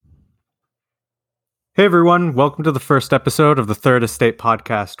Hey everyone, welcome to the first episode of the Third Estate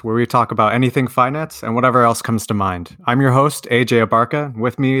podcast, where we talk about anything finance and whatever else comes to mind. I'm your host, AJ Abarca.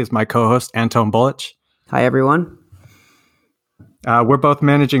 With me is my co-host, Anton Bulich. Hi everyone. We're both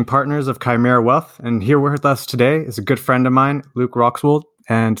managing partners of Chimera Wealth, and here with us today is a good friend of mine, Luke Roxwold.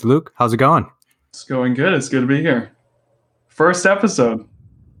 And Luke, how's it going? It's going good. It's good to be here. First episode.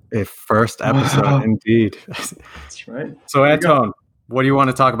 A first episode, Indeed. That's right. So Anton, what do you want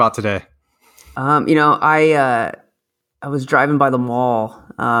to talk about today? I was driving by the mall.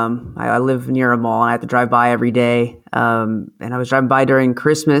 I live near a mall, and I have to drive by every day. And I was driving by during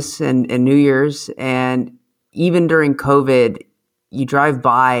Christmas and New Year's, and even during COVID, you drive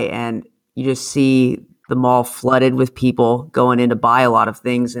by and you just see the mall flooded with people going in to buy a lot of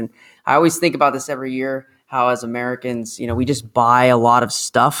things. And I always think about this every year, how as Americans, we just buy a lot of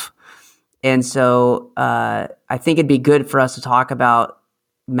stuff. And so I think it'd be good for us to talk about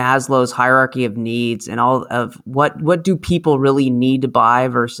Maslow's hierarchy of needs and all of what do people really need to buy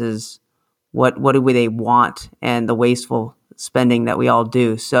versus what do they want, and the wasteful spending that we all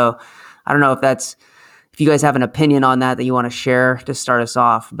do. So I don't know if you guys have an opinion on that you want to share to start us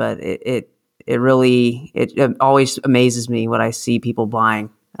off, but it always amazes me what I see people buying,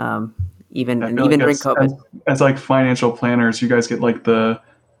 even during COVID. As like financial planners, you guys get like the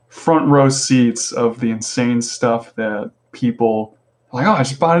front row seats of the insane stuff that people like, oh, I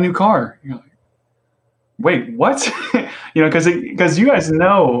just bought a new car. You're like, wait, what? Because you guys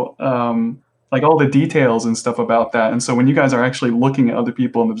know like all the details and stuff about that. And so when you guys are actually looking at other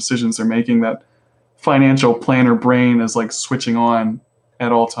people and the decisions they're making, that financial planner brain is like switching on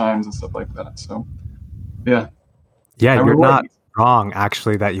at all times and stuff like that. So, yeah. Yeah, you're not wrong,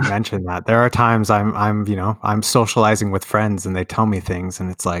 actually, that you mentioned that. There are times I'm socializing with friends and they tell me things and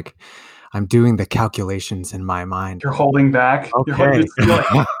it's like, I'm doing the calculations in my mind. You're holding back. Okay. You're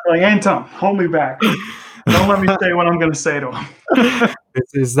like, Anton, hold me back. Don't let me say what I'm going to say to him.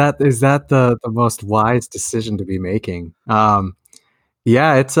 Is that the most wise decision to be making?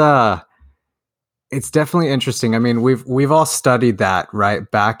 Yeah, it's definitely interesting. I mean, we've all studied that, right?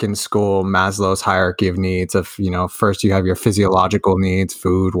 Back in school, Maslow's hierarchy of needs of, first you have your physiological needs,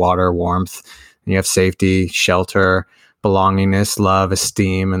 food, water, warmth, and you have safety, shelter, belongingness, love,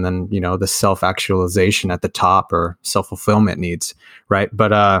 esteem, and then, the self-actualization at the top, or self-fulfillment needs, right?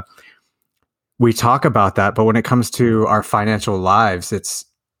 But we talk about that, but when it comes to our financial lives, it's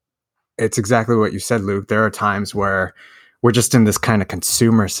exactly what you said, Luke. There are times where we're just in this kind of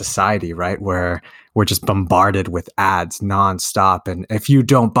consumer society, right? Where we're just bombarded with ads nonstop. And if you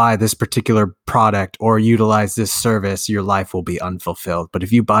don't buy this particular product or utilize this service, your life will be unfulfilled. But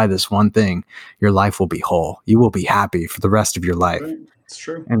if you buy this one thing, your life will be whole. You will be happy for the rest of your life. It's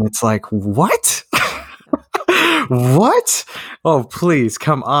true. And it's like, what? What? Oh, please,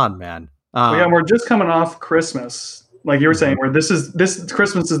 come on, man. We're just coming off Christmas. Like you were saying, where this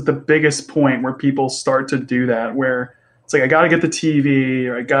Christmas is the biggest point where people start to do that, where it's like, I got to get the TV,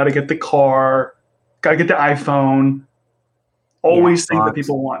 or I got to get the car, got to get the iPhone, always things that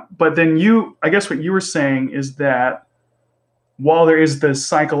people want. But then I guess what you were saying is that while there is the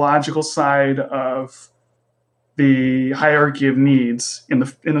psychological side of the hierarchy of needs in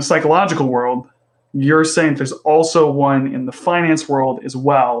the psychological world, you're saying there's also one in the finance world as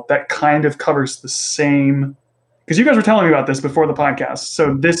well that kind of covers the same. Because you guys were telling me about this before the podcast.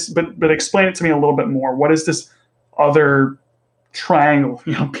 So but explain it to me a little bit more. What is this other triangle,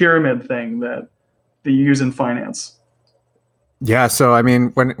 pyramid thing that you use in finance? Yeah, so I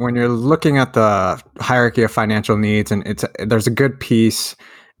mean, when you're looking at the hierarchy of financial needs, and there's a good piece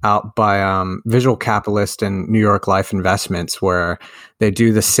out by Visual Capitalist and New York Life Investments where they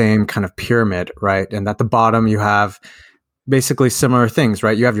do the same kind of pyramid, right? And at the bottom you have basically similar things,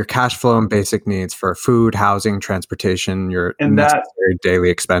 right? You have your cash flow and basic needs for food, housing, transportation, your necessary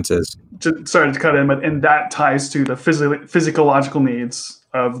daily expenses. Sorry to cut in, and that ties to the physiological needs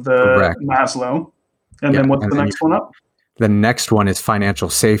of the Maslow. And then what's the next one up? The next one is financial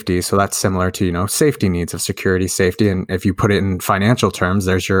safety. So that's similar to, safety needs of security, safety. And if you put it in financial terms,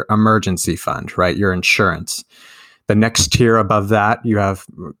 there's your emergency fund, right? Your insurance. The next tier above that, you have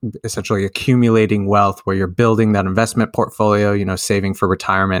essentially accumulating wealth where you're building that investment portfolio, saving for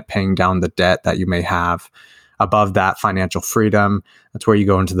retirement, paying down the debt that you may have. Above that, financial freedom. That's where you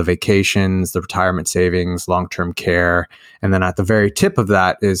go into the vacations, the retirement savings, long-term care. And then at the very tip of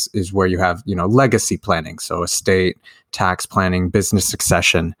that is where you have, legacy planning. So estate, tax planning, business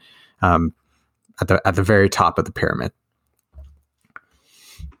succession, at the very top of the pyramid.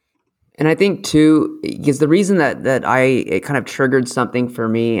 And I think too, because the reason that it kind of triggered something for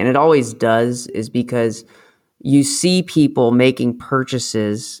me, and it always does, is because you see people making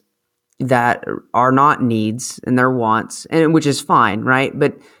purchases that are not needs and they're wants, and which is fine, right?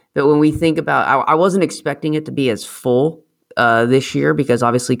 But when we think about, I wasn't expecting it to be as full this year because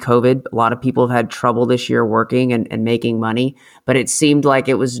obviously COVID, a lot of people have had trouble this year working and making money, but it seemed like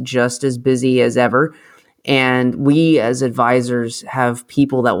it was just as busy as ever. And we as advisors have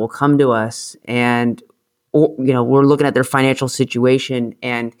people that will come to us and, we're looking at their financial situation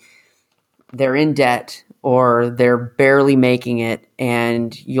and they're in debt or they're barely making it.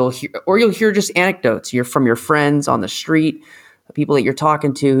 And you'll hear just anecdotes. You're from your friends on the street, people that you're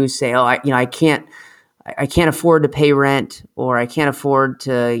talking to who say, "Oh, I can't afford to pay rent, or I can't afford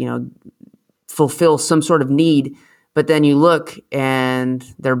to, fulfill some sort of need." But then you look and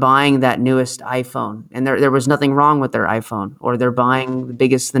they're buying that newest iPhone, and there was nothing wrong with their iPhone, or they're buying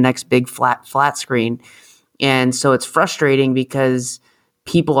the next big flat screen. And so it's frustrating because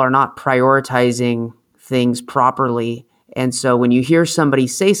people are not prioritizing things properly. And so when you hear somebody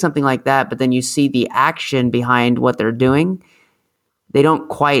say something like that, but then you see the action behind what they're doing, they don't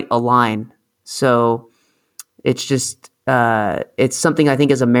quite align. So it's just, it's something I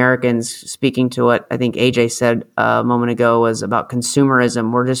think as Americans, speaking to what I think AJ said a moment ago was about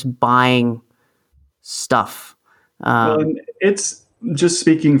consumerism. We're just buying stuff. It's just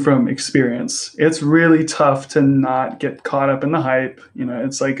speaking from experience. It's really tough to not get caught up in the hype.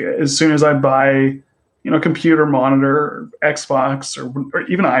 It's like as soon as I buy, computer monitor, or Xbox, or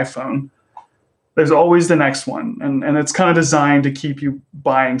even iPhone, there's always the next one. And it's kind of designed to keep you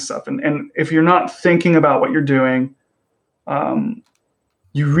buying stuff. And if you're not thinking about what you're doing,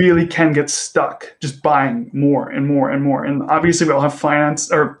 you really can get stuck just buying more and more and more. And obviously we all have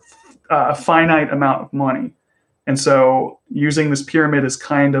a finite amount of money. And so using this pyramid is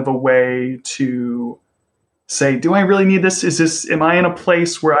kind of a way to say, do I really need this? Am I in a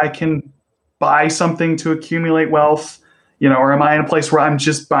place where I can buy something to accumulate wealth? Or am I in a place where I'm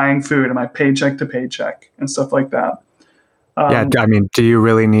just buying food? Am I paycheck to paycheck and stuff like that? Do you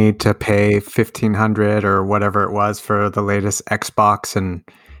really need to pay $1,500 or whatever it was for the latest Xbox and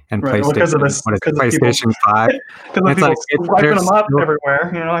right. PlayStation? PlayStation 5? Because people wiping them up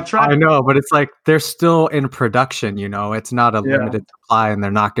everywhere. I know, but it's like they're still in production. It's not a limited supply, and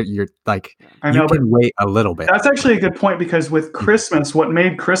they're not good. You can wait a little bit. That's actually a good point, because with Christmas, what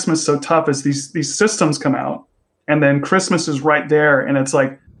made Christmas so tough is these systems come out, and then Christmas is right there, and it's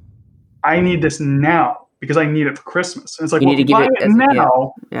like, I need this now because I need it for Christmas. And it's like, buy it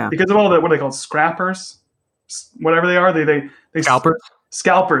now because of all the, what are they called, scrappers, whatever they are. They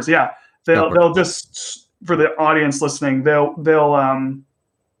scalpers. Yeah, they'll just, for the audience listening, they'll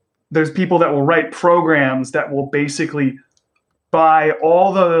there's people that will write programs that will basically buy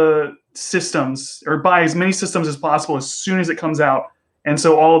all the systems, or buy as many systems as possible as soon as it comes out. And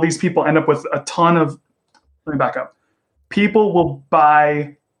so all of these people end up with a ton of, let me back up. People will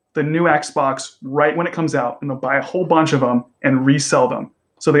buy the new Xbox right when it comes out, and they'll buy a whole bunch of them and resell them.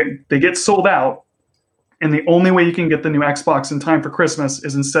 So they get sold out. And the only way you can get the new Xbox in time for Christmas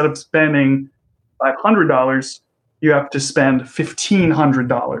is, instead of spending $500, you have to spend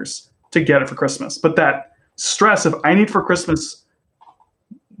 $1,500 to get it for Christmas. But that stress of, I need for Christmas,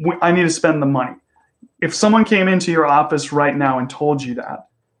 I need to spend the money. If someone came into your office right now and told you that,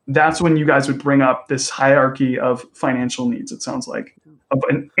 that's when you guys would bring up this hierarchy of financial needs, it sounds like, of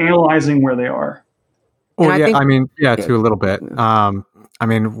analyzing where they are. Well, too, a little bit.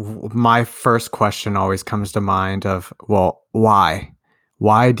 My first question always comes to mind of, well, why?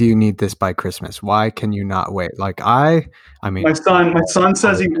 Why do you need this by Christmas? Why can you not wait? My son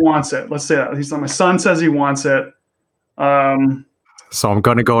says he wants it. Let's say that. My son says he wants it. So I'm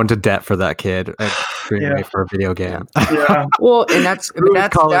going to go into debt for that kid for a video game. Yeah. Well, and that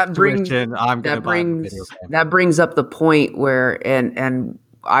brings up the point where, and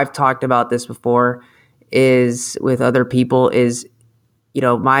I've talked about this before, is with other people, is, you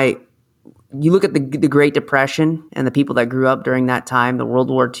look at the Great Depression and the people that grew up during that time, the World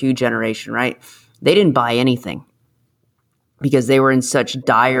War II generation, right? They didn't buy anything because they were in such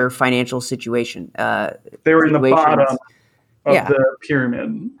dire financial situation. They were in the bottom of the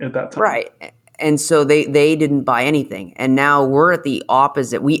pyramid at that time. Right. And so they didn't buy anything. And now we're at the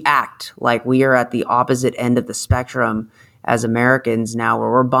opposite. We act like we are at the opposite end of the spectrum as Americans now, where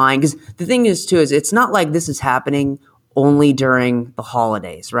we're buying. Because the thing is, too, is it's not like this is happening only during the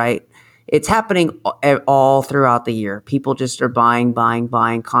holidays, right? It's happening all throughout the year. People just are buying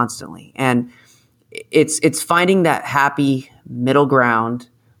constantly. And it's finding that happy middle ground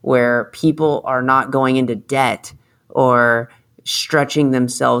where people are not going into debt or stretching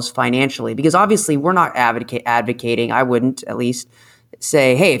themselves financially. Because obviously we're not advocating, I wouldn't at least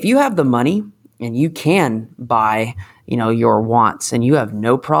say, hey, if you have the money and you can buy your wants, and you have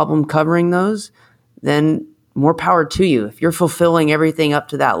no problem covering those, then more power to you. If you're fulfilling everything up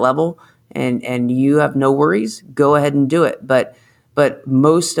to that level and you have no worries, go ahead and do it. But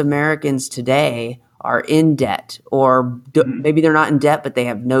most Americans today are in debt, or maybe they're not in debt, but they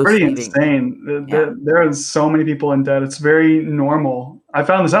have no Pretty savings. Insane. There are so many people in debt. It's very normal. I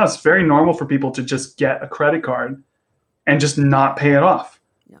found this out. It's very normal for people to just get a credit card and just not pay it off.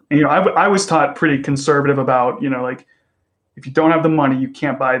 Yeah. And, I was taught pretty conservative about, like, if you don't have the money, you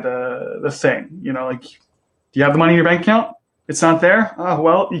can't buy the thing. Like, do you have the money in your bank account? It's not there? Oh,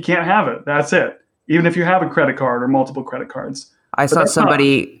 well, you can't have it. That's it. Even if you have a credit card or multiple credit cards. I saw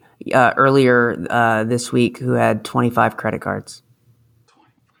somebody earlier this week who had 25 credit cards.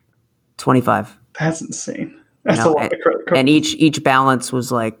 25. That's insane. That's a lot of credit cards. And each balance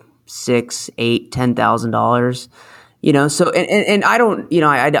was like $6,000, $8,000, $10,000. So and I don't,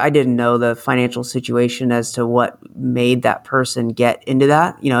 I didn't know the financial situation as to what made that person get into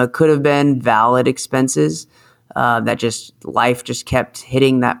that. It could have been valid expenses that just life just kept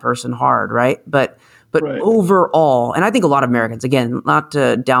hitting that person hard, right? But right. Overall, and I think a lot of Americans, again, not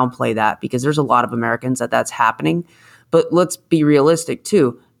to downplay that, because there's a lot of Americans that's happening, but let's be realistic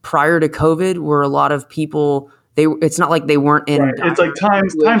too. Prior to COVID, were a lot of people, it's not like they weren't in. Right. It's like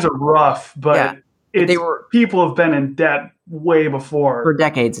times are rough, but people have been in debt way before. For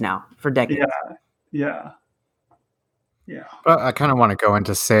decades now. Yeah. But I kind of want to go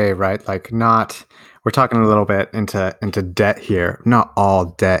into say, right, like we're talking a little bit into debt here. Not all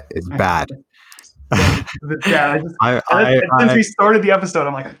debt is bad. Since we started the episode,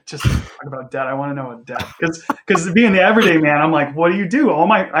 I'm like, just talk about debt. I want to know what debt is, because being the everyday man, I'm like, what do you do?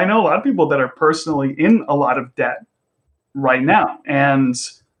 I know a lot of people that are personally in a lot of debt right now, and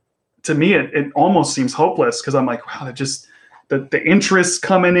to me, it almost seems hopeless, because I'm like, wow, the interest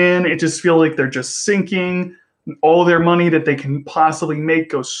coming in, it just feels like they're just sinking. All their money that they can possibly make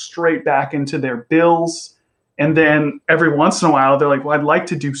goes straight back into their bills. And then every once in a while, they're like, well, I'd like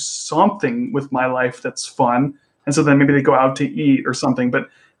to do something with my life that's fun. And so then maybe they go out to eat or something. But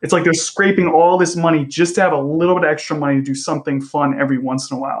it's like they're scraping all this money just to have a little bit of extra money to do something fun every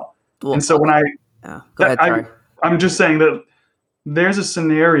once in a while. Well, and so when I'm just saying that there's a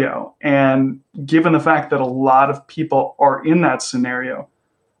scenario. And given the fact that a lot of people are in that scenario,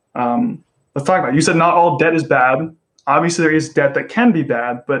 let's talk about it. You said not all debt is bad. Obviously, there is debt that can be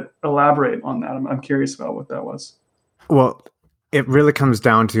bad, but elaborate on that. I'm curious about what that was. Well, it really comes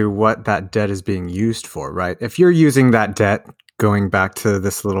down to what that debt is being used for, right? If you're using that debt, going back to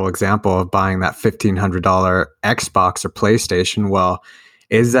this little example of buying that $1,500 Xbox or PlayStation, well,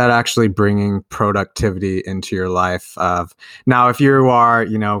 is that actually bringing productivity into your life? Now, if you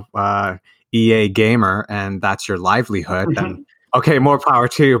are, EA gamer and that's your livelihood, then okay, more power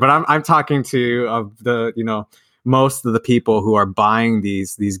to you. But I'm talking to the most of the people who are buying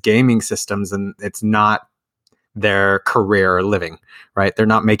these gaming systems, and it's not their career or living, right? They're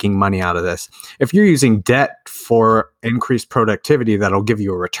not making money out of this. If you're using debt for increased productivity, that'll give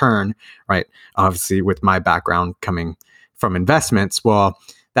you a return, right? Obviously, with my background coming from investments, well,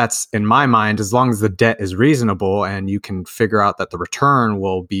 that's, in my mind, as long as the debt is reasonable and you can figure out that the return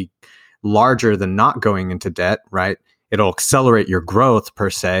will be larger than not going into debt, right? It'll accelerate your growth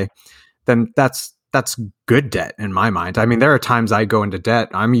per se, then that's good debt in my mind. I mean, there are times I go into debt,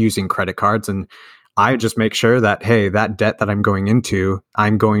 I'm using credit cards, and I just make sure that, hey, that debt that I'm going into,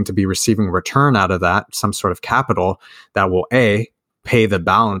 I'm going to be receiving a return out of that, some sort of capital that will pay the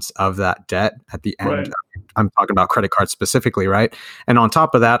balance of that debt at the end. Right. I'm talking about credit cards specifically, right? And on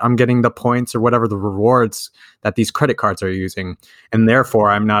top of that, I'm getting the points or whatever the rewards that these credit cards are using. And therefore,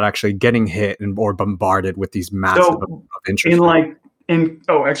 I'm not actually getting hit or bombarded with these massive of interest. Actually,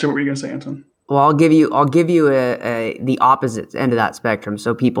 what were you going to say, Anton? Well, I'll give you the opposite end of that spectrum,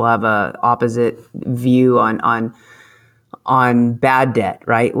 so people have a opposite view on bad debt,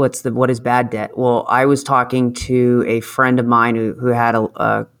 right? What is bad debt? Well, I was talking to a friend of mine who had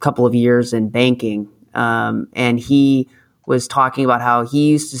a couple of years in banking, and he was talking about how he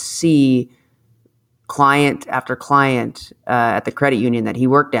used to see client after client at the credit union that he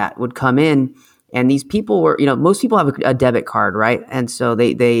worked at would come in, and these people were, most people have a debit card, right? And so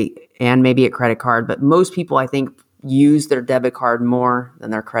they and maybe a credit card, but most people, I think, use their debit card more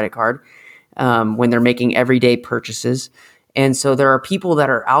than their credit card when they're making everyday purchases. And so there are people that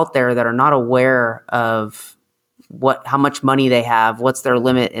are out there that are not aware of how much money they have, what's their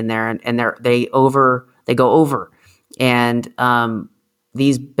limit in there, and they go over. And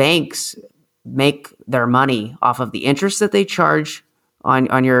these banks make their money off of the interest that they charge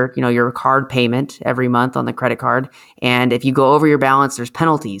on your, your card payment every month on the credit card. And if you go over your balance, there's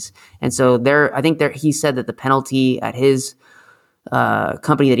penalties. And so he said that the penalty at his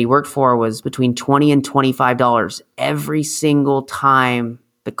company that he worked for was between $20 and $25 every single time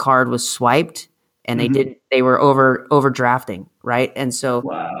the card was swiped, and they were overdrafting, right? And so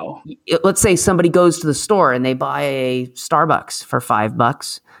wow. Let's say somebody goes to the store and they buy a Starbucks for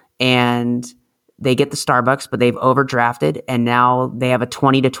 $5 and they get the Starbucks, but they've overdrafted, and now they have a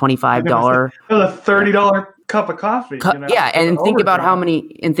 $20 to $25 a $30 cup of coffee. Yeah, and think about how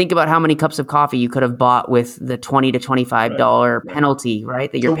many cups of coffee you could have bought with the $20 to $25 penalty,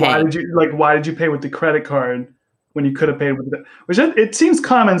 right? That you're paying. Why did you pay with the credit card when you could have paid with it seems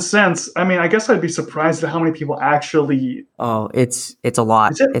common sense. I mean, I guess I'd be surprised at how many people actually. Oh, it's a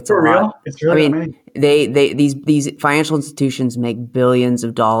lot. It's for real. Lot. It's really amazing. These financial institutions make billions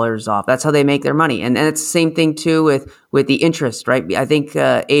of dollars off. That's how they make their money. And it's the same thing too with the interest, right? I think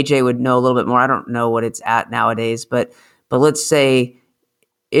AJ would know a little bit more. I don't know what it's at nowadays, but let's say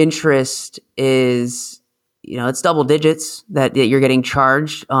interest is, it's double digits that you're getting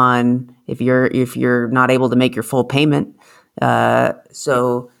charged on if you're not able to make your full payment.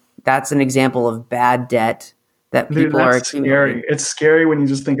 So that's an example of bad debt that people are accumulating. Scary. It's scary when you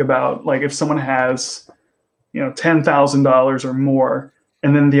just think about, like, if someone has, $10,000 or more,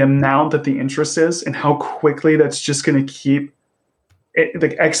 and then the amount that the interest is and how quickly that's just going to keep it,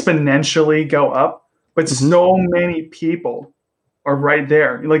 like, exponentially go up. But so many people are right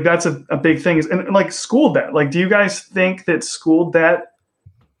there. Like, that's a big thing. And like school debt, like, do you guys think that school debt,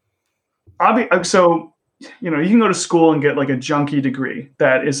 so, you can go to school and get like a junky degree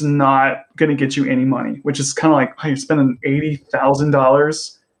that is not going to get you any money, which is kind of like, you're spending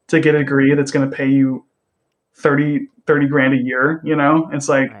 $80,000 to get a degree that's going to pay you 30 grand a year. It's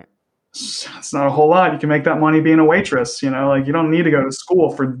like, right. It's not a whole lot. You can make that money being a waitress, like, you don't need to go to school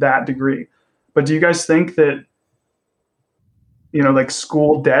for that degree. But do you guys think that, like,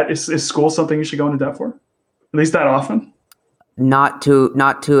 school debt, is school something you should go into debt for? At least that often? Not to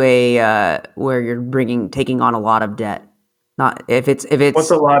a where you're taking on a lot of debt. Not if it's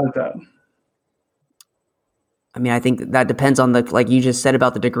what's a lot of debt? I mean, I think that depends on like you just said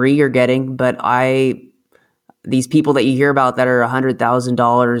about the degree you're getting, but these people that you hear about that are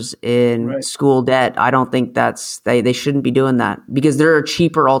 $100,000 in school debt, I don't think they shouldn't be doing that, because there are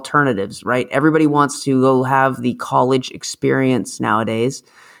cheaper alternatives, right? Everybody wants to go have the college experience nowadays,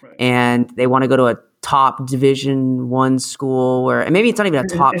 and they want to go to a top Division I school, and maybe it's not even a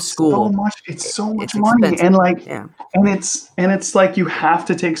top school. It's so much money, expensive. And it's like you have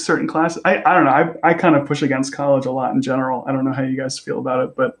to take certain classes. I don't know. I kind of push against college a lot in general. I don't know how you guys feel about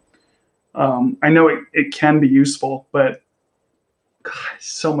it, but I know it can be useful, but God,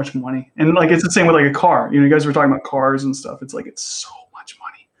 so much money. And like, it's the same with like a car. You guys were talking about cars and stuff. It's like, it's so much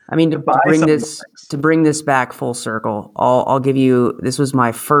money. I mean, to bring this back full circle, I'll give you, this was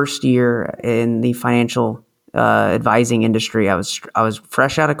my first year in the financial advising industry. I was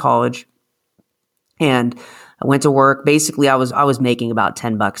fresh out of college, and I went to work. Basically, I was making about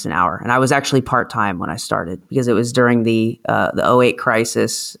 $10 an hour, and I was actually part-time when I started, because it was during the 2008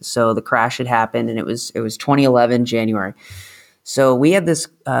 crisis. So the crash had happened, and it was 2011 January. So we had this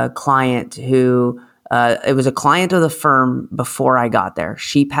client who, it was a client of the firm before I got there.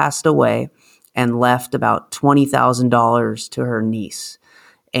 She passed away and left about $20,000 to her niece.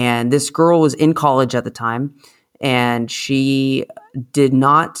 And this girl was in college at the time, and she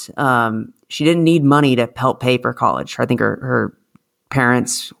didn't need money to help pay for college. I think her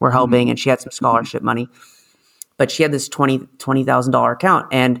parents were helping, and she had some scholarship money, but she had this $20,000 account.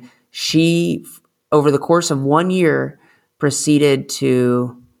 And she, over the course of 1 year, proceeded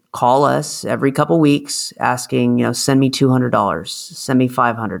to call us every couple weeks asking, send me $200, send me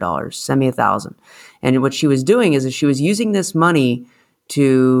 $500, send me $1,000. And what she was doing is she was using this money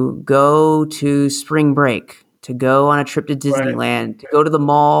to go to spring break, to go on a trip to Disneyland, to go to the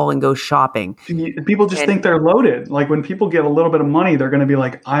mall and go shopping. People just think they're loaded. Like, when people get a little bit of money, they're going to be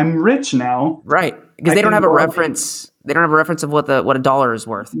like, I'm rich now. Right. Because they don't have a reference. They don't have a reference of what a dollar is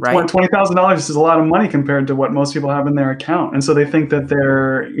worth, right? $20,000 is a lot of money compared to what most people have in their account. And so they think that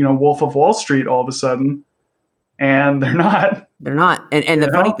they're, Wolf of Wall Street all of a sudden, and they're not. They're not. And the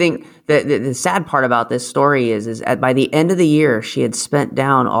funny thing, the sad part about this story is by the end of the year, she had spent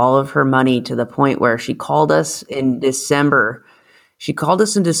down all of her money to the point where she called us in December.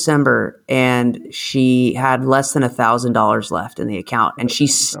 And she had less than $1,000 left in the account, and she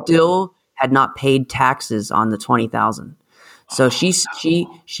still had not paid taxes on the $20,000. So she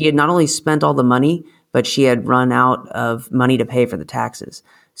had not only spent all the money, but she had run out of money to pay for the taxes.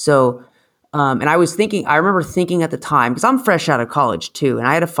 So And I remember thinking at the time, because I'm fresh out of college too, and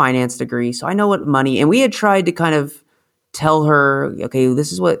I had a finance degree, so I know what money, and we had tried to kind of tell her, okay,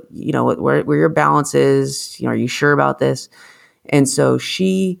 this is what, where your balance is, are you sure about this? And so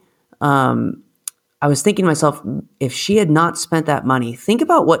I was thinking to myself, if she had not spent that money, think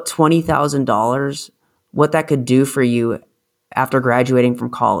about what $20,000, what that could do for you after graduating from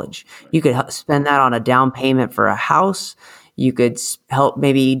college. You could spend that on a down payment for a house. You could help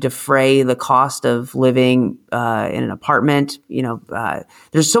maybe defray the cost of living in an apartment.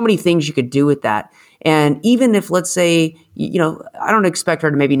 There's so many things you could do with that. And even if, let's say, I don't expect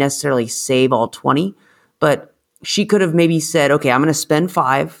her to maybe necessarily save all 20, but she could have maybe said, okay, I'm going to spend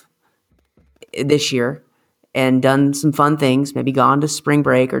 5 this year and done some fun things, maybe gone to spring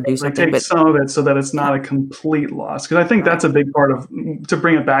break or do something. Take some of it so that it's not a complete loss. Because I think that's a big part of, to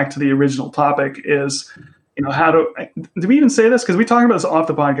bring it back to the original topic is, how do we even say this? Because we talked about this off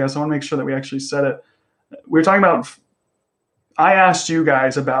the podcast. I want to make sure that we actually said it. We were talking about, I asked you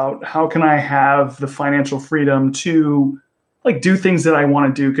guys about how can I have the financial freedom to do things that I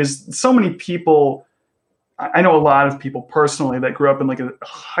want to do? Because so many people, I know a lot of people personally that grew up in a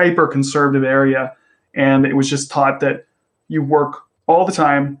hyper conservative area, and it was just taught that you work all the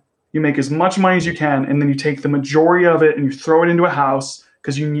time, you make as much money as you can, and then you take the majority of it and you throw it into a house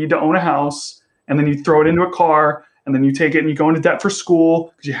because you need to own a house, and then you throw it into a car, and then you take it and you go into debt for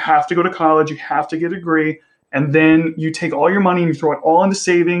school because you have to go to college, you have to get a degree, and then you take all your money and you throw it all into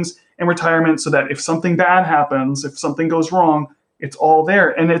savings and retirement so that if something bad happens, if something goes wrong, it's all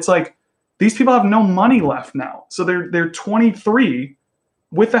there. And it's these people have no money left now. So they're 23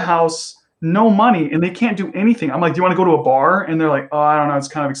 with a house, no money, and they can't do anything. I'm like, do you want to go to a bar? And they're like, oh, I don't know, it's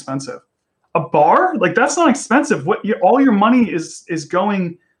kind of expensive. A bar? That's not expensive. All your money is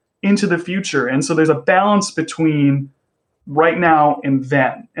going into the future. And so there's a balance between right now and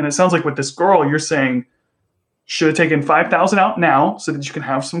then. And it sounds like with this girl, you're saying, should have taken 5,000 out now so that you can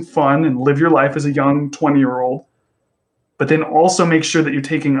have some fun and live your life as a young 20-year-old. But then also make sure that you're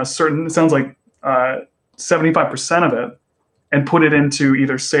taking it sounds like 75% of it, and put it into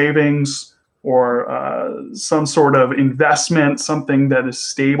either savings or some sort of investment, something that is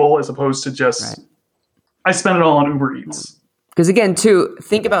stable, as opposed to just, I spend it all on Uber Eats. Because again, too,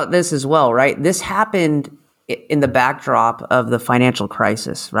 think about this as well, right? This happened in the backdrop of the financial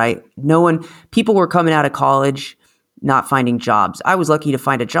crisis, right? People were coming out of college not finding jobs. I was lucky to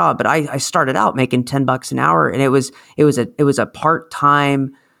find a job, but I started out making $10 an hour, and it was a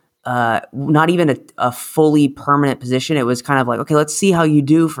part-time, not even a fully permanent position. It was kind of like, okay, let's see how you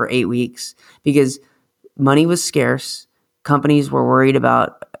do for 8 weeks, because money was scarce. Companies were worried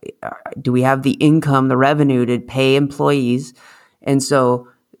about, do we have the income, the revenue to pay employees? And so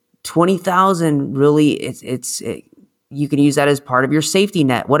 20,000 really, you can use that as part of your safety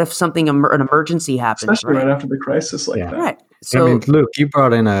net. What if something, an emergency happens? Especially right after the crisis that. Right. So, Luke, you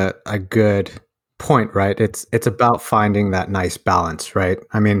brought in a good point, right? It's about finding that nice balance, right?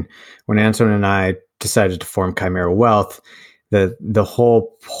 I mean, when Anton and I decided to form Chimera Wealth, the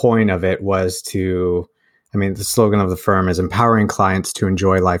whole point of it was the slogan of the firm is empowering clients to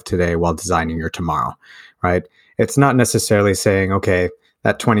enjoy life today while designing your tomorrow, right? It's not necessarily saying, okay,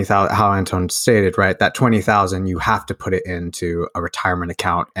 that 20,000, how Anton stated, right? That 20,000, you have to put it into a retirement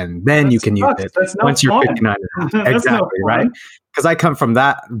account, and then you can use it once you're 59 and a half. Exactly, right? Because I came from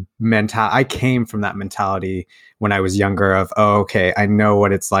that mentality when I was younger of, okay, I know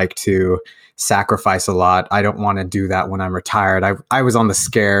what it's like to sacrifice a lot. I don't want to do that when I'm retired. I was on the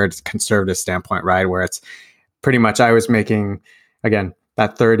scared conservative standpoint, right? Where it's pretty much I was making, again,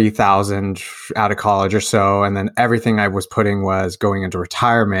 that 30,000 out of college or so. And then everything I was putting was going into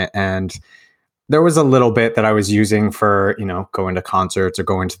retirement. And there was a little bit that I was using for, going to concerts or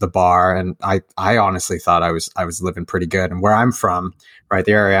going to the bar. And I honestly thought I was living pretty good. And where I'm from, right,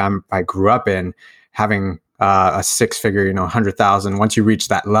 the area I grew up in, having a 6-figure, 100,000, once you reach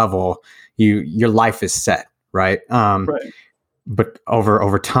that level, your life is set, right? Right. But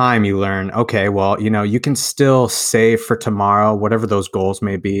over time, you learn, okay, well, you can still save for tomorrow, whatever those goals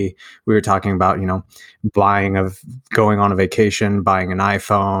may be. We were talking about, going on a vacation, buying an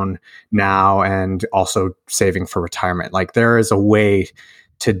iPhone now, and also saving for retirement. Like, there is a way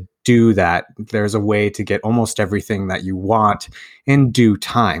to do that. There's a way to get almost everything that you want in due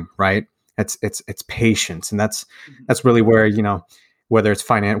time, right? It's patience. And that's really where, whether it's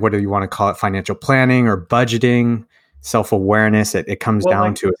whether you want to call it financial planning or budgeting, self-awareness, it comes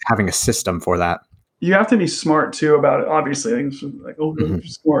down to having a system for that. You have to be smart too about it. Obviously, I think it's like, you're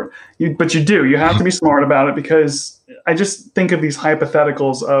smart. But you have to be smart about it, because I just think of these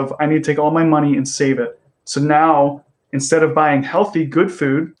hypotheticals of, I need to take all my money and save it. So now, instead of buying healthy, good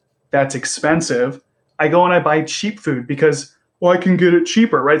food, that's expensive. I go and I buy cheap food because, well, I can get it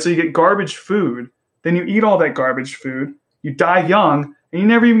cheaper, right? So you get garbage food, then you eat all that garbage food, you die young, and you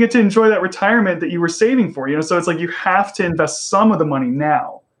never even get to enjoy that retirement that you were saving for. So it's like you have to invest some of the money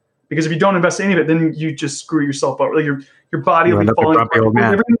now, because if you don't invest any of it, then you just screw yourself up. Like your body will be falling apart. You're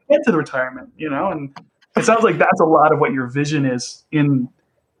never going to get to the retirement, and it sounds like that's a lot of what your vision is in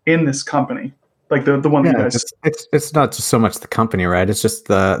this company. Like the one that you guys. It's not just so much the company, right? It's just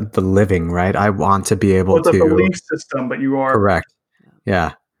the living, right? I want to be able to. It's a belief system, but you are correct.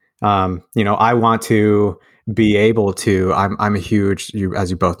 Yeah. I want to be able to. I'm a huge, as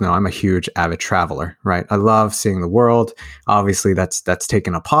you both know, I'm a huge avid traveler, right? I love seeing the world. Obviously, that's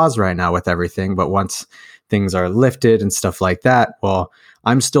taken a pause right now with everything, but once things are lifted and stuff like that, well,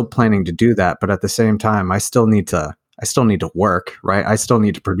 I'm still planning to do that. But at the same time, I still need to work, right? I still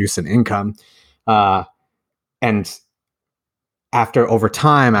need to produce an income. And over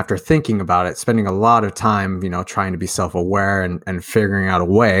time, after thinking about it, spending a lot of time, trying to be self-aware and figuring out a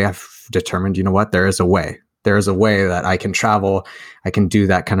way, I've determined, there is a way. There is a way that I can travel. I can do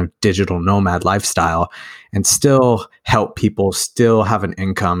that kind of digital nomad lifestyle and still help people, still have an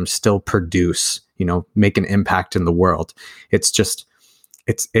income, still produce, make an impact in the world. It's just,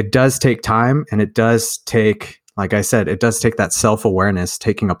 it does take time, and it does take, like I said, it does take that self-awareness,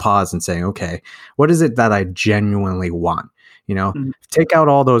 taking a pause and saying, okay, what is it that I genuinely want? Take out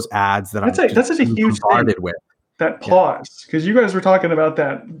all those ads that that's such a huge thing, with. That pause, because you guys were talking about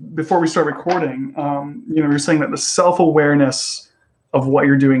that before we start recording. You're saying that the self-awareness of what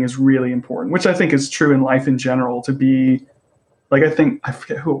you're doing is really important, which I think is true in life in general. To be like, I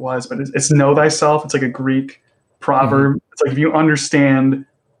forget who it was, but it's know thyself. It's like a Greek proverb. Mm-hmm. It's like, if you understand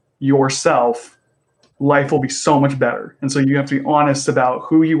yourself, life will be so much better. And so you have to be honest about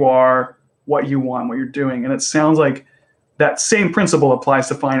who you are, what you want, what you're doing. And it sounds like that same principle applies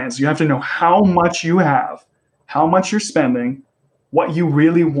to finance. You have to know how much you have, how much you're spending, what you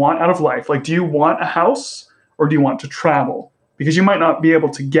really want out of life. Like, do you want a house or do you want to travel? Because you might not be able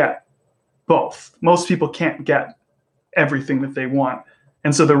to get both. Most people can't get everything that they want.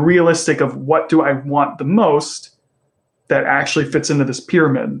 And so the realistic of what do I want the most, that actually fits into this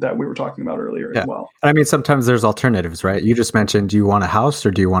pyramid that we were talking about earlier as well. I mean, sometimes there's alternatives, right? You just mentioned, do you want a house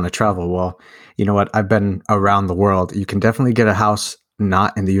or do you want to travel? Well, you know what? I've been around the world. You can definitely get a house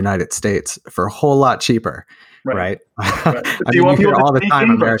not in the United States for a whole lot cheaper, right? Do you want people all the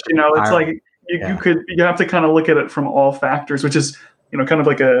time? It's like you have to kind of look at it from all factors, which is kind of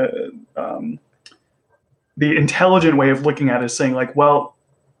like the intelligent way of looking at it is saying, like, well,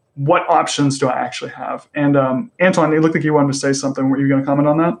 what options do I actually have? And Anton, it looked like you wanted to say something. Were you going to comment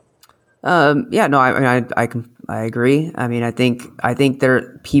on that? I agree. I mean, I think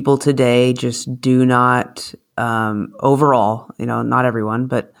there people today just do not, overall, not everyone,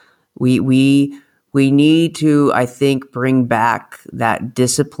 but we need to, I think, bring back that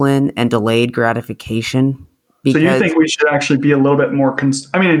discipline and delayed gratification. So you think we should actually be a little bit more,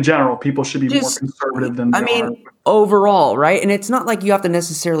 in general, people should be more conservative than they are. Overall, right? And it's not like you have to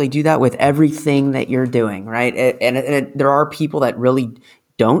necessarily do that with everything that you're doing, right? And there are people that really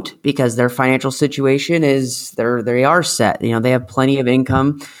don't, because their financial situation is, they are set. They have plenty of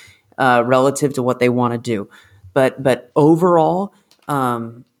income relative to what they want to do. But overall,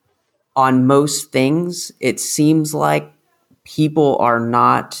 on most things, it seems like people are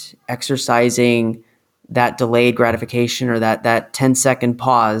not exercising that delayed gratification or that 10-second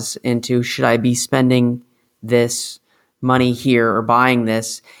pause into, should I be spending this money here or buying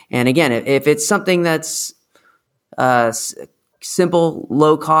this? And again, if it's something that's simple,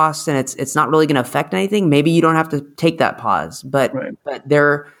 low cost, and it's not really going to affect anything, maybe you don't have to take that pause. But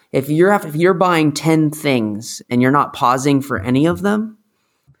if you're buying 10 things and you're not pausing for any of them,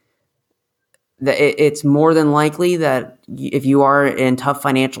 it's more than likely that if you are in tough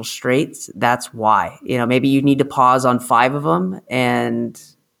financial straits, that's why. Maybe you need to pause on 5 of them, and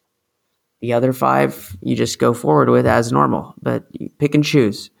the other 5 you just go forward with as normal. But you pick and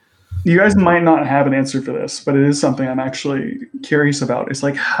choose. You guys might not have an answer for this, but it is something I'm actually curious about. It's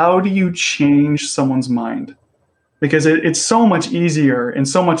like, how do you change someone's mind? Because it's so much easier and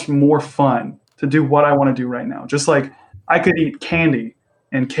so much more fun to do what I want to do right now. Just like I could eat candy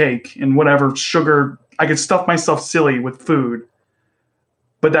and cake and whatever sugar. I could stuff myself silly with food,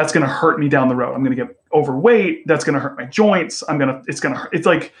 but that's going to hurt me down the road. I'm going to get overweight. That's going to hurt my joints. It's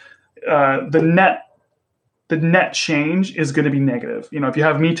like the net change is going to be negative. If you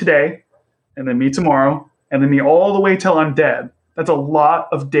have me today and then me tomorrow and then me all the way till I'm dead, that's a lot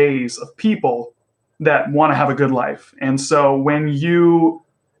of days of people that want to have a good life. And so when you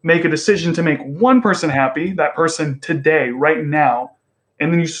make a decision to make one person happy, that person today, right now,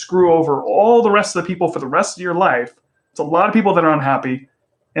 and then you screw over all the rest of the people for the rest of your life. It's a lot of people that are unhappy,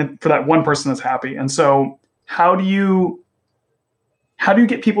 and for that one person that's happy. And so how do you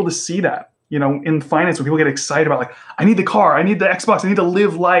get people to see that, in finance, when people get excited about, like, I need the car, I need the Xbox, I need to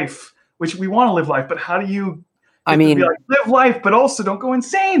live life, which we want to live life, but how do you be like, live life, but also don't go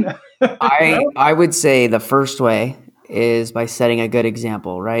insane? I would say the first way is by setting a good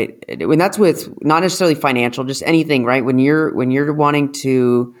example, right? And that's with not necessarily financial, just anything, right? When you're wanting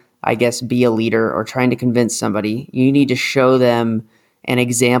to, I guess, be a leader or trying to convince somebody, you need to show them an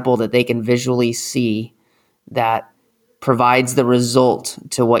example that they can visually see that provides the result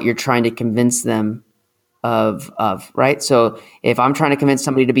to what you're trying to convince them of, right? So if I'm trying to convince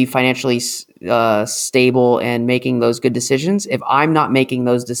somebody to be financially stable and making those good decisions, if I'm not making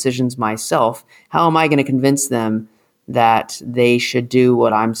those decisions myself, how am I going to convince them that they should do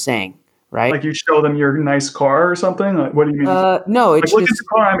what I'm saying, right? Like, you show them your nice car or something? Like, what do you mean? No, it's look at the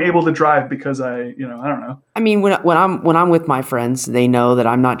car I'm able to drive because I don't know. I mean, when I'm with my friends, they know that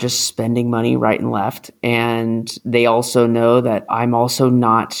I'm not just spending money right and left, and they also know that I'm also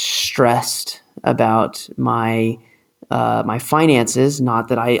not stressed about my finances. Not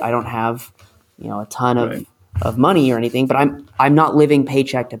that I don't have a ton of money or anything, but I'm not living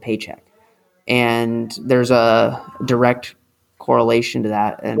paycheck to paycheck, and there's a direct correlation to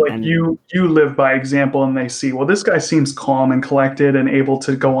that. And you live by example, and they see, well, this guy seems calm and collected and able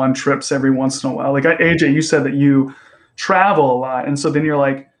to go on trips every once in a while. Like, AJ, you said that you travel a lot, and so then you're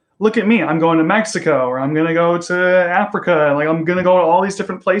like, look at me, I'm going to Mexico, or I'm going to go to Africa, like, I'm going to go to all these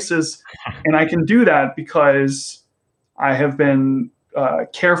different places, and I can do that because I have been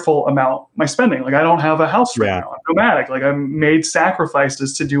careful about my spending. Like, I don't have a house right now. I'm nomadic. Like, I've made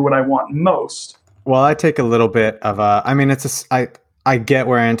sacrifices to do what I want most. Well, I take a little bit of I get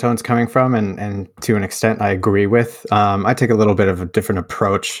where Anton's coming from, and to an extent I agree with. I take a little bit of a different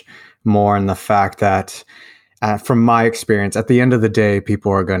approach, more in the fact that from my experience, at the end of the day,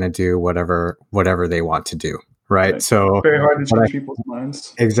 people are going to do whatever they want to do. Right. So it's very hard to change people's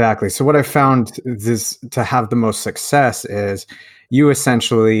minds. Exactly. So what I found is to have the most success is you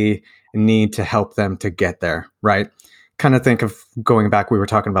essentially need to help them to get there. Right. Kind of think of going back, we were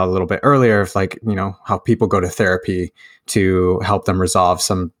talking about a little bit earlier, of like, how people go to therapy to help them resolve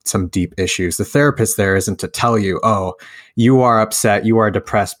some deep issues. The therapist there isn't to tell you, oh, you are upset, you are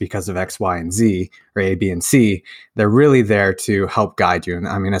depressed because of X, Y, and Z, or A, B, and C. They're really there to help guide you. And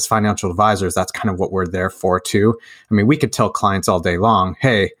I mean, as financial advisors, that's kind of what we're there for too. I mean, we could tell clients all day long,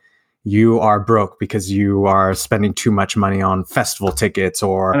 hey, you are broke because you are spending too much money on festival tickets,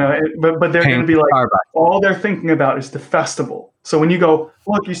 or but they're going to be like, all they're thinking about is the festival. So when you go,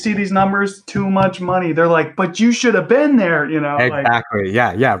 look, you see these numbers, too much money, they're like, but you should have been there, Exactly.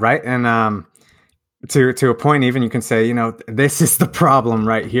 Yeah, right. And to a point, even you can say, this is the problem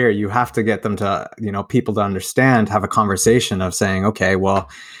right here. You have to get them to, people to understand, have a conversation of saying, okay, well,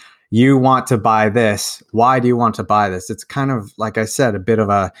 you want to buy this. Why do you want to buy this? It's kind of, like I said, a bit of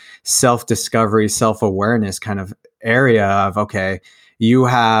a self-discovery, self-awareness kind of area of, okay, you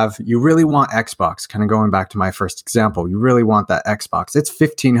really want Xbox, kind of going back to my first example. You really want that Xbox. It's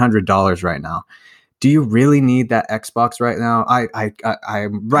 $1,500 right now. Do you really need that Xbox right now?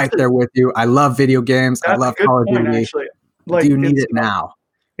 I'm right there with you. I love video games. I love Call of Duty. Do you need it now?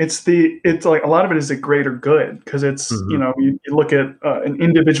 It's like, a lot of it is a greater good, because it's, you look at an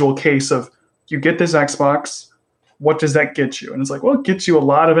individual case of, you get this Xbox, what does that get you? And it's like, well, it gets you a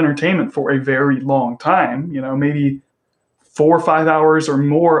lot of entertainment for a very long time, maybe 4 or 5 hours or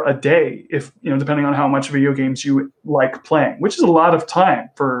more a day, if, depending on how much video games you like playing, which is a lot of time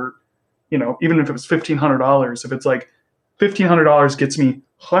for, even if it was $1,500, if it's like $1,500 gets me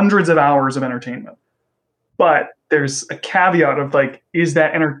hundreds of hours of entertainment. But there's a caveat of, like, is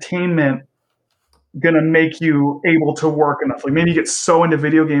that entertainment going to make you able to work enough? Like, maybe you get so into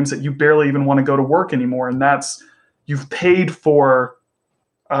video games that you barely even want to go to work anymore. And you've paid for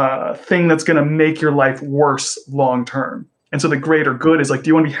a thing that's going to make your life worse long-term. And so the greater good is, like, do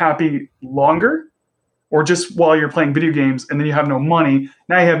you want to be happy longer, or just while you're playing video games and then you have no money?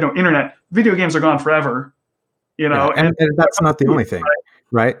 Now you have no internet. Video games are gone forever, Yeah, and that's not the only thing.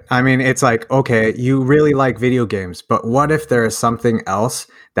 Right? I mean, it's like, okay, you really like video games, but what if there is something else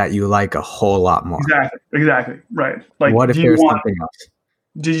that you like a whole lot more? Exactly. Right. Like, what if there's something else?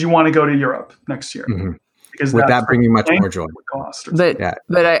 Did you want to go to Europe next year? Mm-hmm. Because would that bring you much more joy? But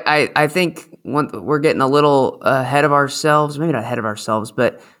I think we're getting a little ahead of ourselves. Maybe not ahead of ourselves,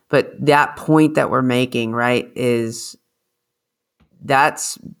 but that point that we're making, right, is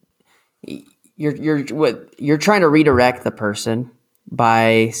that's you're trying to redirect the person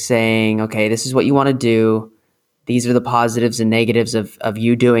by saying, okay, this is what you want to do. these are the positives and negatives of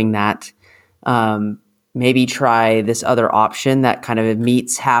you doing that. Maybe try this other option that kind of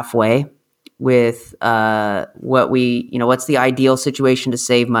meets halfway with what's the ideal situation to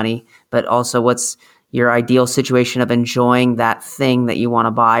save money, but also what's your ideal situation of enjoying that thing that you want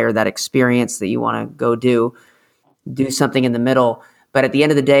to buy or that experience that you want to go do something in the middle. But at the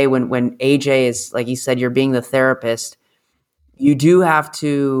end of the day, when AJ is, like you said, you're being the therapist, you do have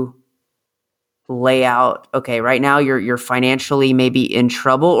to lay out, okay, right now you're financially maybe in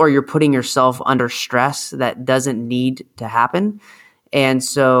trouble, or you're putting yourself under stress that doesn't need to happen. And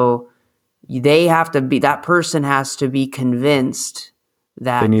so that person has to be convinced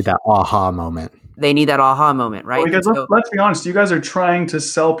that they need that aha moment. Right? Well, because let's be honest, you guys are trying to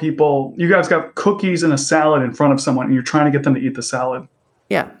sell people. You guys got cookies and a salad in front of someone, and you're trying to get them to eat the salad.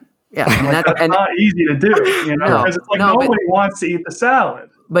 Yeah. And that's not easy to do, because it's like nobody wants to eat the salad.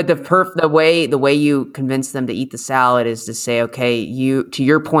 But the way you convince them to eat the salad is to say, okay, to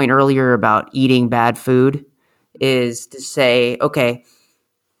your point earlier about eating bad food, is to say, okay,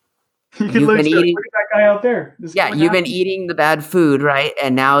 you can look at that guy out there. You've been eating the bad food, right?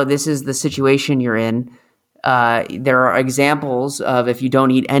 And now this is the situation you're in. There are examples of, if you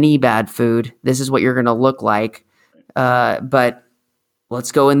don't eat any bad food, this is what you're going to look like. But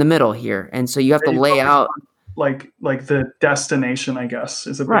let's go in the middle here. And so you have to lay out like the destination, I guess,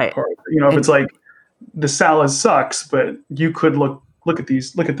 is a big part. If it's like the salad sucks, but you could look at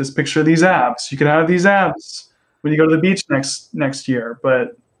this picture of these abs. You could have these abs when you go to the beach next year.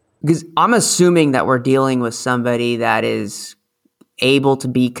 But because I'm assuming that we're dealing with somebody that is able to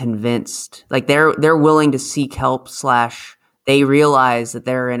be convinced, like they're willing to seek help / they realize that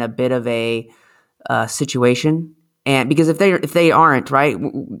they're in a bit of a situation. And because if they aren't, right,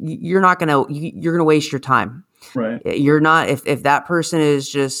 you're gonna waste your time. Right. You're not, if that person is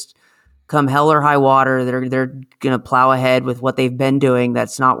just come hell or high water, they're gonna plow ahead with what they've been doing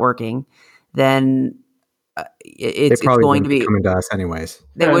that's not working, then it's going to be coming to us anyways.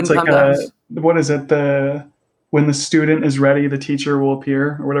 They wouldn't come to us. What is it? When the student is ready, the teacher will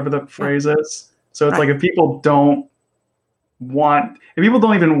appear, or whatever the phrase is. So it's like if people don't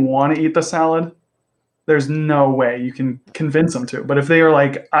even want to eat the salad, there's no way you can convince them to. But if they are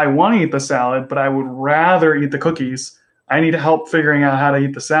like, I want to eat the salad, but I would rather eat the cookies, I need help figuring out how to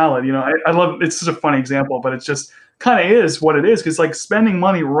eat the salad. I love, it's such a funny example, but it's just kind of is what it is. Because like spending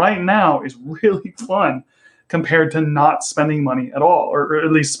money right now is really fun compared to not spending money at all, or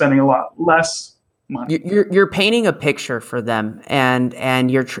at least spending a lot less money. You're painting a picture for them, and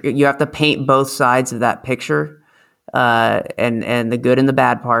you have to paint both sides of that picture, and the good and the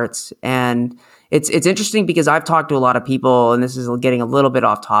bad parts. And it's interesting because I've talked to a lot of people, and this is getting a little bit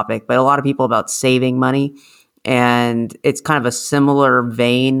off topic, but a lot of people about saving money, and it's kind of a similar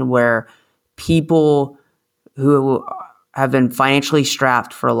vein where people who have been financially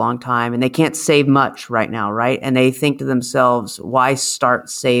strapped for a long time and they can't save much right now, right? And they think to themselves, why start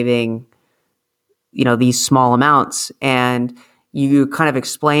saving, these small amounts? And you kind of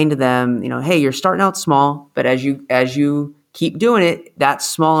explain to them, hey, you're starting out small, but as you keep doing it, that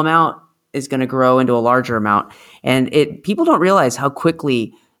small amount is going to grow into a larger amount. And people don't realize how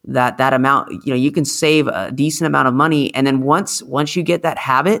quickly that amount, you can save a decent amount of money. And then once you get that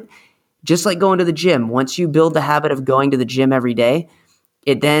habit, just like going to the gym, once you build the habit of going to the gym every day,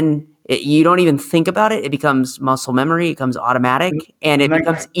 you don't even think about it. It becomes muscle memory, it becomes automatic, and it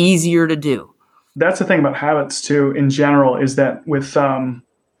becomes easier to do. That's the thing about habits too, in general, is that with,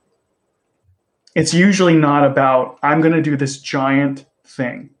 it's usually not about, I'm going to do this giant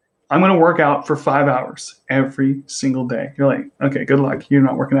thing. I'm going to work out for 5 hours every single day. You're like, okay, good luck. You're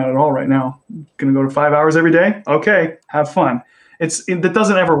not working out at all right now. Going to go to 5 hours every day? Okay, have fun. That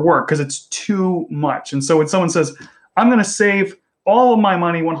doesn't ever work because it's too much. And so when someone says, I'm going to save all of my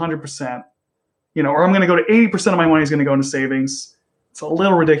money 100%, or I'm going to go to 80% of my money is going to go into savings, it's a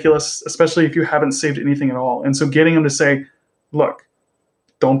little ridiculous, especially if you haven't saved anything at all. And so getting them to say, look,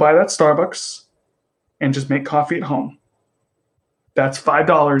 don't buy that Starbucks and just make coffee at home. That's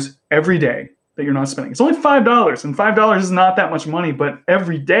 $5 every day that you're not spending. It's only $5, and $5 is not that much money, but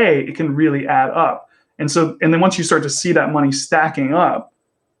every day it can really add up. And then once you start to see that money stacking up,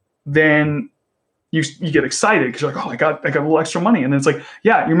 then you get excited because you're like, oh, I got a little extra money. And then it's like,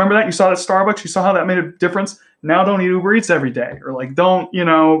 yeah, you remember that? You saw that Starbucks? You saw how that made a difference? Now don't eat Uber Eats every day, or like don't,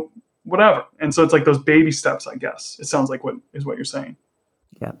 whatever. And so it's like those baby steps, I guess. It sounds like what you're saying.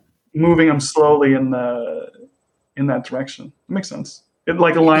 Yeah. Moving them slowly in that direction. It makes sense. It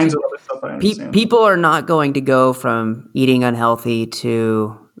like aligns with other stuff I understand. People are not going to go from eating unhealthy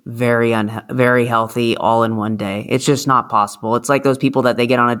to very healthy all in one day. It's just not possible. It's like those people that they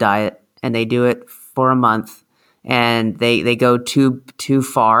get on a diet and they do it for a month and they go too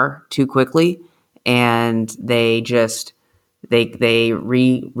far too quickly, and they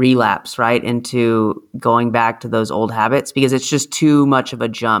relapse right into going back to those old habits because it's just too much of a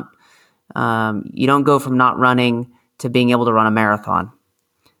jump. You don't go from not running to being able to run a marathon.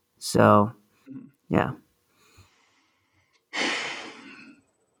 So, yeah.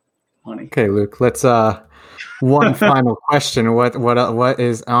 Money. Okay, Luke. Let's one final question. What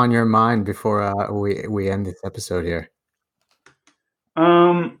is on your mind before we end this episode here?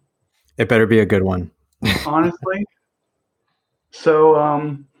 It better be a good one. Honestly. So,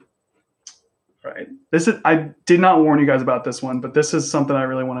 right. I did not warn you guys about this one, but this is something I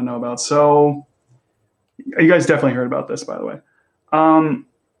really want to know about. So, you guys definitely heard about this, by the way.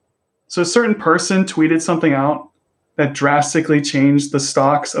 So a certain person tweeted something out that drastically changed the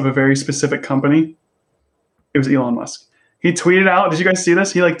stocks of a very specific company. It was Elon Musk. He tweeted out, did you guys see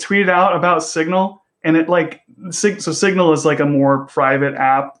this? He tweeted out about Signal, and it so Signal is a more private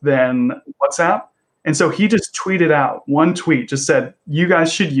app than WhatsApp. And so he just tweeted out one tweet, just said, you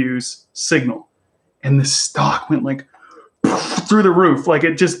guys should use Signal. And the stock went through the roof.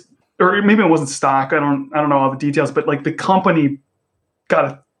 It just, or maybe it wasn't stock. I don't know all the details, but the company got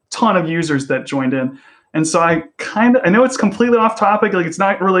a ton of users that joined in. And so I know it's completely off topic. It's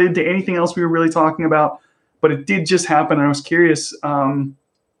not related to anything else we were really talking about, but it did just happen. And I was curious, I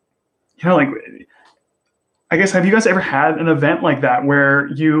guess, have you guys ever had an event like that where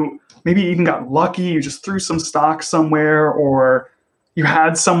you maybe even got lucky, you just threw some stock somewhere, or you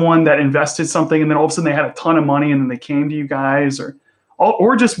had someone that invested something and then all of a sudden they had a ton of money and then they came to you guys, or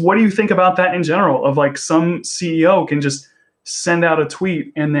just what do you think about that in general of some CEO can just send out a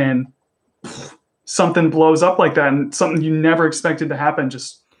tweet and then something blows up like that and something you never expected to happen,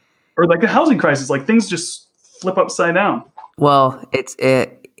 or the housing crisis, things just flip upside down. Well,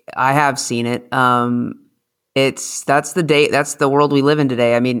 I have seen it. That's the world we live in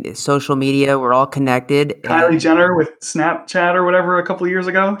today. I mean, social media, we're all connected. Kylie Jenner with Snapchat or whatever a couple of years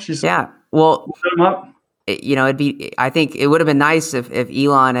ago. Well, up. I think it would have been nice if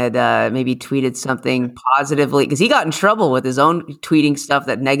Elon had maybe tweeted something positively, because he got in trouble with his own tweeting stuff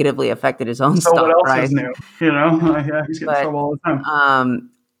that negatively affected his own stock. What else right? is new? Yeah, he's getting in trouble all the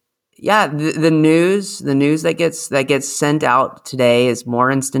time. The news that gets sent out today is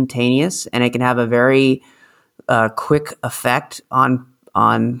more instantaneous, and it can have a very quick effect on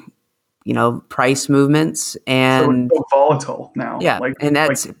price movements, and so volatile now. Yeah, and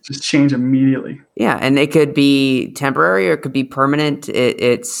that's just change immediately. Yeah, and it could be temporary or it could be permanent.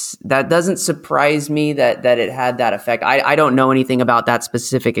 That doesn't surprise me that it had that effect. I don't know anything about that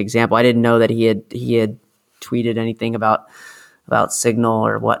specific example. I didn't know that he had tweeted anything about Signal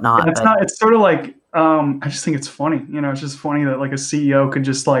or whatnot. It's not. It's sort of I just think it's funny. It's just funny that a CEO could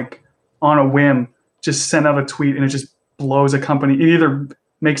just on a whim just send out a tweet and it just blows a company. It either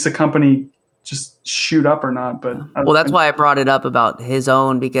makes a company just shoot up or not. But that's why I brought it up about his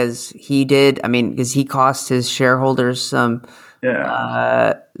own, because he did. I mean, because he cost his shareholders some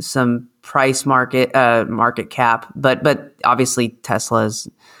price market cap, but obviously Tesla's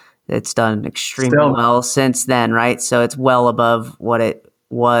it's done extremely well since then, right? So it's well above what it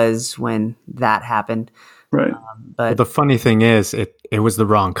was when that happened, right? But the funny thing is, it was the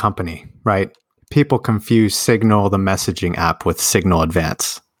wrong company, right? People confuse Signal, the messaging app, with Signal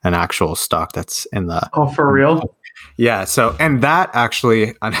Advance, an actual stock that's in the... Oh, for real? Yeah. So, and that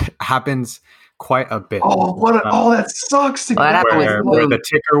actually happens quite a bit. Oh, that sucks. Where the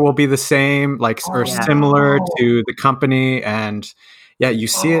ticker will be the same, or similar to the company, and you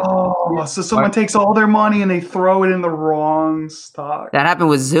see it. Oh, so someone takes all their money and they throw it in the wrong stock. That happened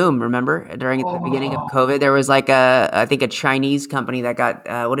with Zoom. Remember, during the beginning of COVID, there was I think a Chinese company that got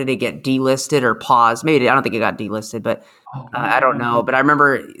what did it get, delisted or paused? Maybe I don't think it got delisted, but I don't know. But I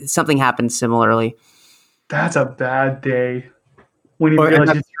remember something happened similarly. That's a bad day when you realize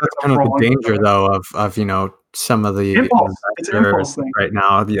that's kind of the danger, though, of some of the impulse thing right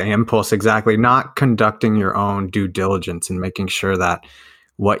now. The impulse, exactly. Not conducting your own due diligence and making sure that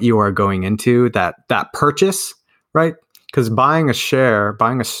what you are going into, that purchase, right? Because buying a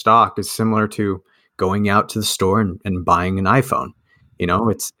stock is similar to going out to the store and buying an iPhone.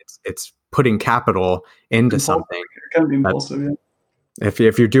 It's putting capital into something. It can be impulsive, yeah.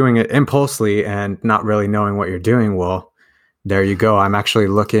 If you're doing it impulsively and not really knowing what you're doing, well, there you go. I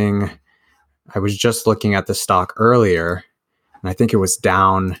was just looking at the stock earlier, and I think it was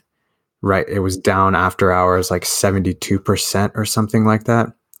down. Right, it was down after hours, 72% or something like that.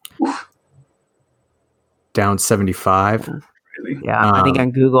 Oof. Down 75. Really? Yeah, I think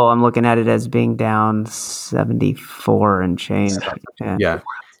on Google, I'm looking at it as being down 74 and change. Yeah.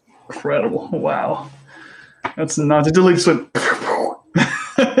 Incredible! Wow. That's not the delete went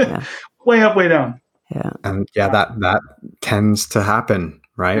Yeah. way up, way down. Yeah. And that tends to happen,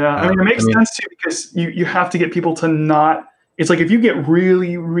 right? Yeah, I mean, it makes sense too, because you have to get people to not. It's like if you get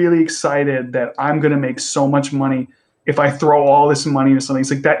really, really excited that I'm going to make so much money if I throw all this money into something.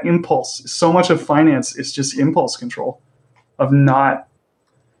 It's like that impulse. So much of finance is just impulse control of not.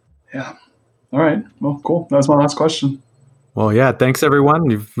 Yeah. All right. Well, cool. That was my last question. Well, yeah. Thanks, everyone.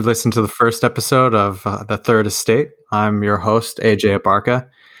 You've listened to the first episode of The Third Estate. I'm your host, AJ Abarca,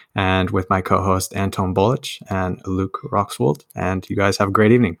 and with my co-host, Anton Bolich and Luke Roxwold. And you guys have a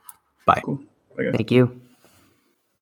great evening. Bye. Cool. Thank you.